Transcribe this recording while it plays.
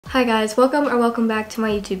Hi guys, welcome back to my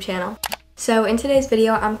YouTube channel. So in today's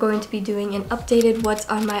video, I'm going to be doing an updated what's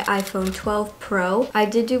on my iPhone 12 Pro. I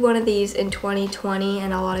did do one of these in 2020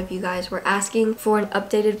 and a lot of you guys were asking for an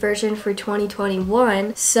updated version for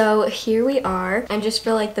 2021. So here we are. And just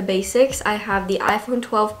for like the basics, I have the iPhone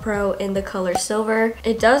 12 Pro in the color silver.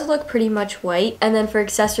 It does look pretty much white. And then for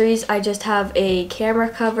accessories, I just have a camera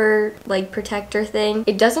cover like protector thing.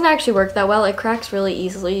 It doesn't actually work that well. It cracks really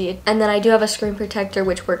easily. And then I do have a screen protector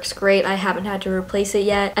which works great. I haven't had to replace it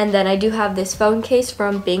yet. And then I do have this phone case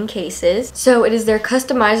from Bing Cases. So it is their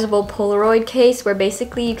customizable Polaroid case where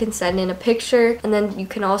basically you can send in a picture and then you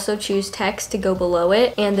can also choose text to go below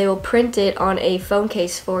it and they will print it on a phone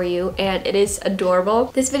case for you, and it is adorable.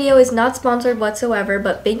 This video is not sponsored whatsoever,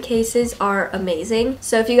 but Bing Cases are amazing.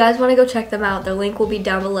 So if you guys want to go check them out, the link will be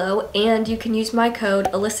down below, and you can use my code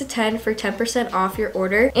Alyssa10 for 10% off your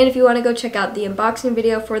order. And if you want to go check out the unboxing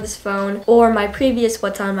video for this phone or my previous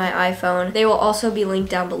what's on my iPhone, they will also be linked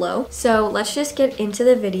down below. So let's just get into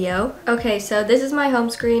the video. Okay, so this is my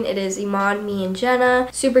home screen. It is Iman, me, and Jenna.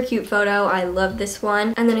 Super cute photo. I love this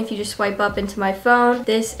one. And then if you just swipe up into my phone,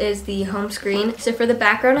 this is the home screen. So for the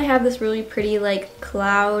background, I have this really pretty like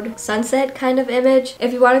cloud sunset kind of image.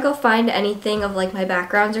 If you want to go find anything of like my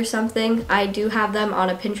backgrounds or something, I do have them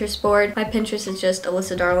on a Pinterest board. My Pinterest is just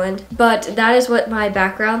Alyssa Darland. But that is what my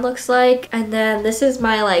background looks like. And then this is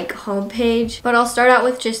my like home page. But I'll start out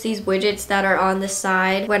with just these widgets that are on the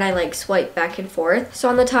side when I like swipe back and forth. So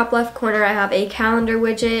on the top left corner I have a calendar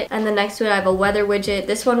widget, and then next to it I have a weather widget.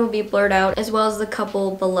 This one will be blurred out, as well as the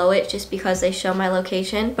couple below it just because they show my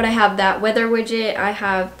location. But I have that weather widget, I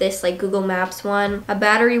have this like Google Maps one, a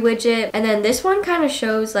battery widget, and then this one kind of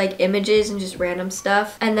shows like images and just random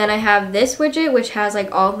stuff. And then I have this widget which has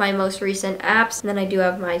like all of my most recent apps, and then I do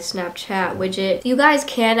have my Snapchat widget. You guys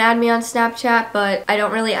can add me on Snapchat, but I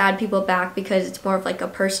don't really add people back because it's more of like a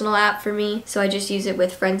personal app for me, so I just use it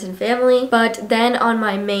with friends and family. But then on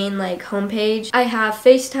my main like homepage, I have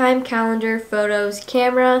FaceTime, calendar, photos,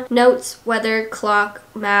 camera, notes, weather, clock,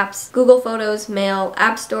 maps, Google Photos, mail,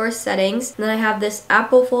 app store, settings. And then I have this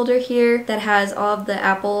Apple folder here that has all of the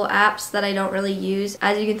Apple apps that I don't really use.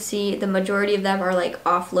 As you can see, the majority of them are like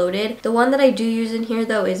offloaded. The one that I do use in here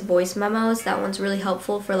though is voice memos. That one's really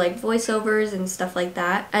helpful for like voiceovers and stuff like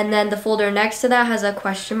that. And then the folder next to that has a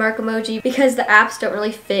question mark emoji because the apps don't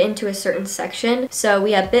really fit into a certain section. So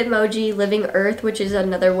we have Bitmoji, Living Earth, which is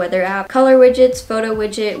another weather app, color widgets, photo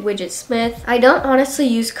widget, Widgetsmith. I don't honestly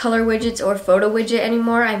use color widgets or photo widget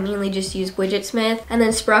anymore. I mainly just use Widgetsmith. And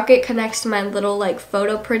then Sprocket connects to my little like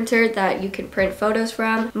photo printer that you can print photos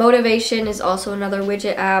from. Motivation is also another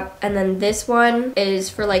widget app. And then this one is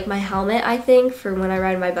for like my helmet, I think, for when I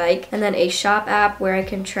ride my bike. And then a shop app where I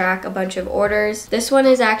can track a bunch of orders. This one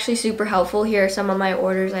is actually super helpful. Here are some of my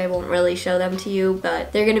orders. I won't really show them to you,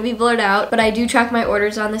 but they're gonna be blurred out. But I do track my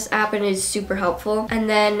orders on this app and it is super helpful. And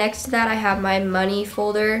then next to that I have my money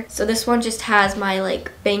folder. So this one just has my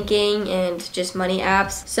like banking and just money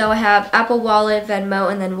apps. So I have Apple Wallet,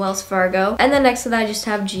 Venmo, and then Wells Fargo. And then next to that I just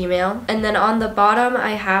have Gmail. And then on the bottom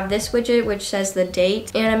I have this widget which says the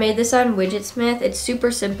date, and I made this on Widgetsmith. It's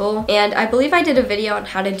super simple, and I believe I did a video on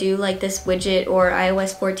how to do like this widget or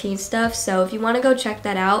iOS 14 stuff, so if you want to go check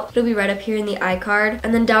that out, it'll be right up here in the iCard.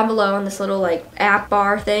 And then down below on this little like app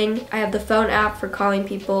bar thing, I have the phone app for calling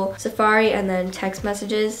people, Safari, and then text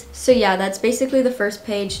messages. So yeah, that's basically the first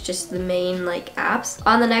page, just the main like apps.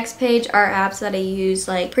 On the next page are apps that I use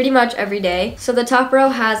like pretty much every day. So the top row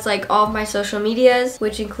has like all of my social medias,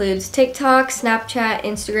 which includes TikTok, Snapchat,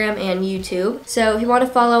 Instagram, and YouTube. So if you want to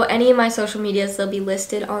follow any of my social medias, they'll be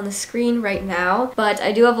listed on the screen right now. But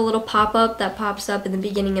I do have a little pop-up that pops up in the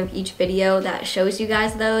beginning of each video that shows you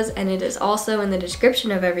guys those, and it is also in the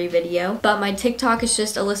description of every video. But my TikTok is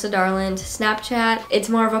just Alyssa Darland. Snapchat, it's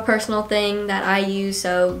more of a personal thing that I use,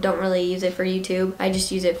 so don't really use it for YouTube. I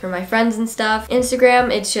just use it for my friends and stuff.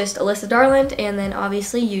 Instagram, it's just Alyssa Darland, and then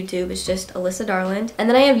obviously YouTube is just Alyssa Darland. And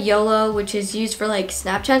then I have YOLO, which is used for like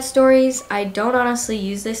Snapchat stories. I don't honestly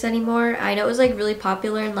use this anymore. I know it was like really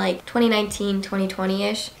popular in like 2019,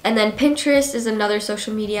 2020-ish. And then Pinterest is another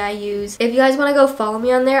social media I use. If you guys want to go follow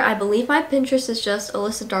me on there, I believe my Pinterest is just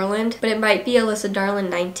Alyssa Darland, but it might be Alyssa Darland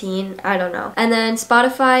 19. I don't know. And then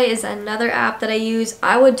Spotify is another app that I use.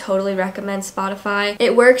 I would totally recommend Spotify.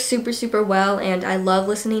 It works super well and I love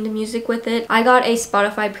listening to music with it. I got a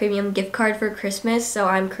Spotify premium gift card for Christmas, so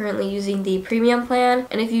I'm currently using the premium plan.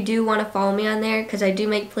 And if you do want to follow me on there, because I do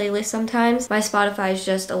make playlists sometimes, my Spotify is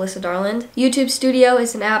just Alyssa Darland. YouTube Studio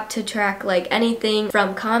is an app to track like anything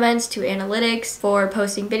from comments to analytics for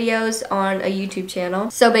posting videos on a YouTube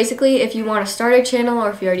channel. So basically, if you want to start a channel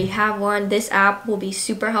or if you already have one, this app will be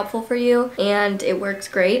super helpful for you and it works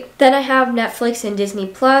great. Then I have Netflix and Disney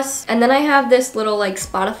Plus, and then I have this little like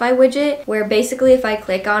Spotify widget where basically if I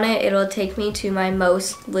click on it, it'll take me to my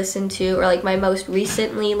most listened to, or like my most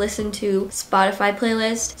recently listened to Spotify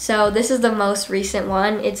playlist. So this is the most recent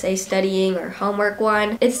one. It's a studying or homework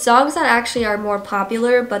one. It's songs that actually are more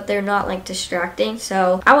popular, but they're not like distracting.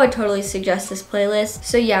 So I would totally suggest this playlist.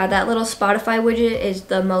 So yeah, that little Spotify widget is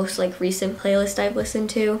the most like recent playlist I've listened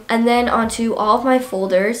to. And then onto all of my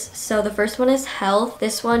folders. So the first one is health.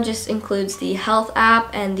 This one just includes the health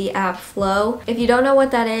app and the app Flow. If you don't know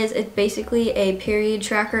what that is, it's basically a period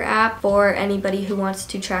tracker app for anybody who wants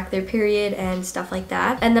to track their period and stuff like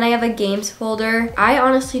that. And then I have a games folder. I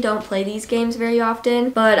honestly don't play these games very often,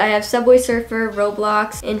 but I have Subway Surfer,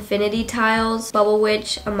 Roblox, Infinity Tiles, Bubble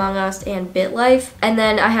Witch, Among Us, and BitLife. And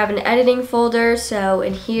then I have an editing folder. So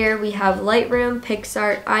in here we have Lightroom,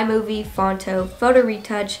 PixArt, iMovie, Fonto, Photo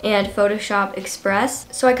Retouch, and Photoshop Express.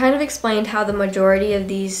 So I kind of explained how the majority of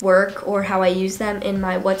these work or how I use them in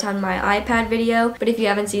my What's on My iPad video, but if you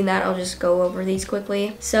haven't seen that, I'll just go over these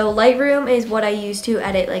quickly. So Lightroom is what I use to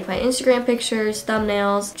edit like my Instagram pictures,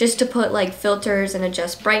 thumbnails, just to put like filters and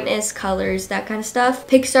adjust brightness, colors, that kind of stuff.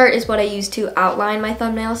 PixArt is what I use to outline my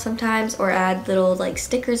thumbnails sometimes or add little like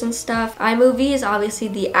stickers and stuff. iMovie is obviously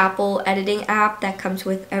the Apple editing app that comes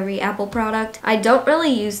with every Apple product. I don't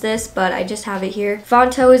really use this, but I just have it here.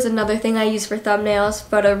 Fonto is another thing I use for thumbnails.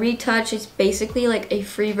 Photo Retouch is basically like a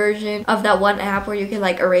free version of that one app where you can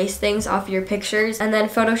like erase things off your pictures. And then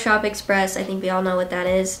Photoshop Express, I think we all know what that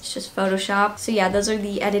is. It's just Photoshop. So yeah, those are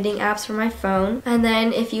the editing apps for my phone. And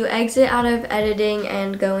then if you exit out of editing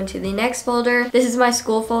and go into the next folder, this is my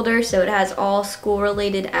school folder, so it has all school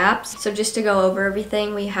related apps. So just to go over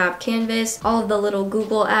everything, we have Canvas, all of the little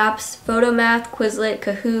Google apps, Photomath, Quizlet,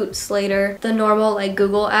 Kahoot, Slater, the normal like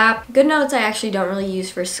Google app. GoodNotes I actually don't really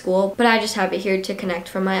use for school, but I just have it here to connect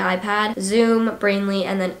from my iPad, Zoom, Brainly,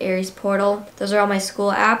 and then Aries Portal. Those are all my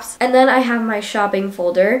school apps. And then I have my shopping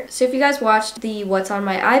folder. So if you guys watched the What's on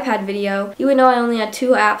My iPad video, you would know I only had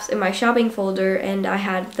 2 apps in my shopping folder and I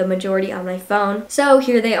had the majority on my phone. So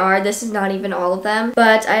here they are. This is not even all of them,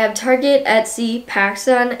 but I have Target, Etsy,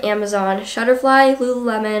 PacSun, Amazon, Shutterfly,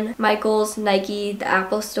 Lululemon, Michaels, Nike, the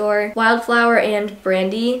Apple Store, Wildflower, and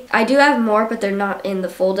Brandy. I do have more, but they're not in the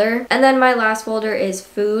folder. And then my last folder is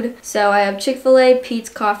food. So I have Chick-fil-A, Pete's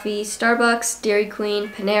Coffee, Starbucks, Dairy Queen,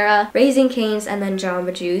 Panera, Raising Cane's, and then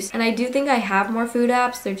Jamba Juice. And I do think I have more food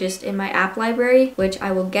apps. They're just in my app library, which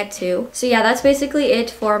I will get to. So yeah, that's basically it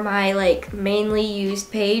for my like mainly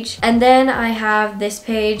used page. And then I have this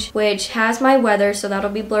page which has my weather, so that'll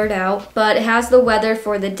be blurred out, but it has the weather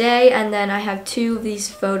for the day. And then I have 2 of these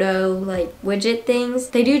photo like widget things.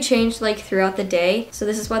 They do change like throughout the day, so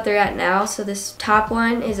this is what they're at now. So this top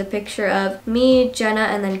one is a picture of me, Jenna,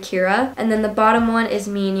 and then Kira, and then the bottom one is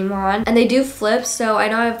me and Iman, and they do flip. So I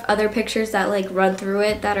know I have other pictures that like run through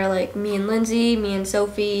it that are like me and Lindsay, me and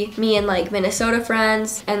Sophie, me and like Minnesota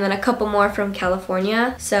friends, and then a couple more from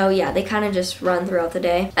California. So yeah, they kind of just run throughout the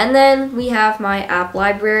day. And then we have my app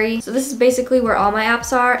library. So this is basically where all my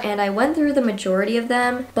apps are, and I went through the majority of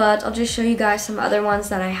them, but I'll just show you guys some other ones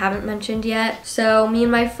that I haven't mentioned yet. So me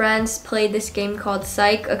and my friends played this game called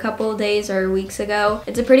Psych a couple days or weeks ago.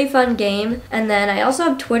 It's a pretty fun game. And then I also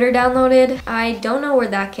have Twitter downloaded. I don't know where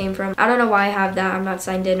that came from. I don't know why I have that. I'm not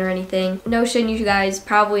signed in or anything. Notion you guys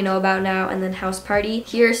probably know about now, and then House Party.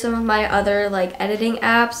 Here are some of my other like editing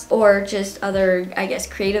apps, or just other, I guess,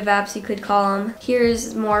 creative apps you could call them.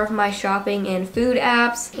 Here's more of my shopping and food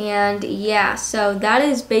apps. And yeah, so that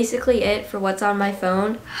is basically it for what's on my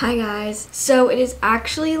phone. Hi guys. So it is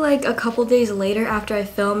actually like a couple days later after I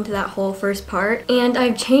filmed that whole first part, and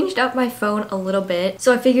I've changed up my phone a little bit.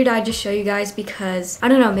 So I figured I'd just show you guys because, I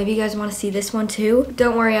don't know, maybe you guys want to see this one too.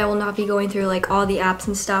 Don't worry, I will not be going through like all the apps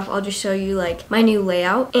and stuff. I'll just show you like my new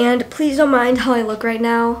layout. And please don't mind how I look right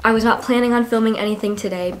now. I was not planning on filming anything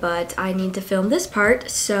today, but I need to film this part,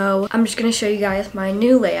 so I'm just gonna show you guys my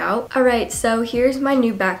new layout. Alright, so here's my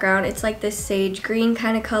new background. It's like this sage green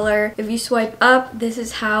kind of color. If you swipe up, this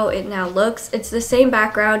is how it now looks. It's the same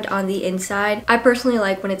background on the inside. I personally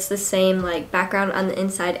like when it's the same like background on the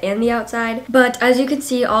inside and the outside, but as you can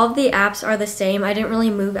see, all of the apps are the same. I didn't really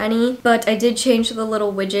move any, but I did change the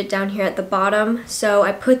little widget down here at the bottom. So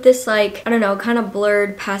I put this like like, I don't know, kind of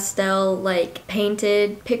blurred pastel, like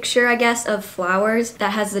painted picture, I guess, of flowers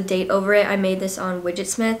that has the date over it. I made this on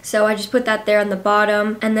Widgetsmith. So I just put that there on the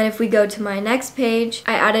bottom. And then if we go to my next page,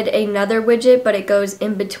 I added another widget, but it goes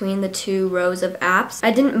in between the two rows of apps.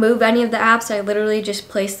 I didn't move any of the apps. I literally just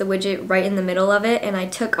placed the widget right in the middle of it, and I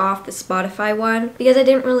took off the Spotify one because I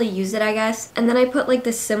didn't really use it, I guess. And then I put like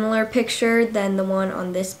the similar picture than the one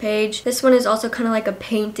on this page. This one is also kind of like a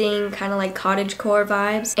painting, kind of like cottagecore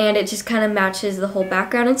vibes, and it just kind of matches the whole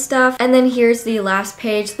background and stuff. And then here's the last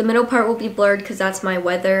page. The middle part will be blurred because that's my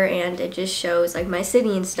weather, and it just shows like my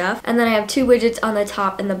city and stuff. And then I have two widgets on the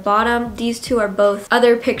top and the bottom. These two are both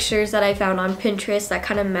other pictures that I found on Pinterest that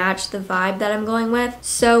kind of match the vibe that I'm going with.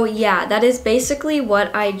 So yeah, that is basically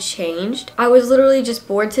what I changed. I was literally just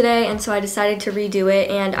bored today, and so I decided to redo it,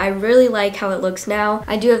 and I really like how it looks now.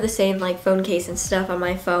 I do have the same like phone case and stuff on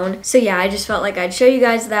my phone. So yeah, I just felt like I'd show you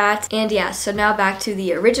guys that. And yeah, so now back to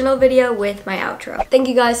the original video with my outro. Thank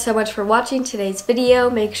you guys so much for watching today's video.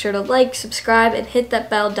 Make sure to like, subscribe, and hit that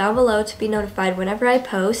bell down below to be notified whenever I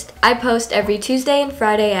post. I post every Tuesday and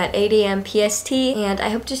Friday at 8 AM PST, and I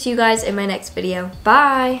hope to see you guys in my next video.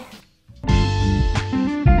 Bye!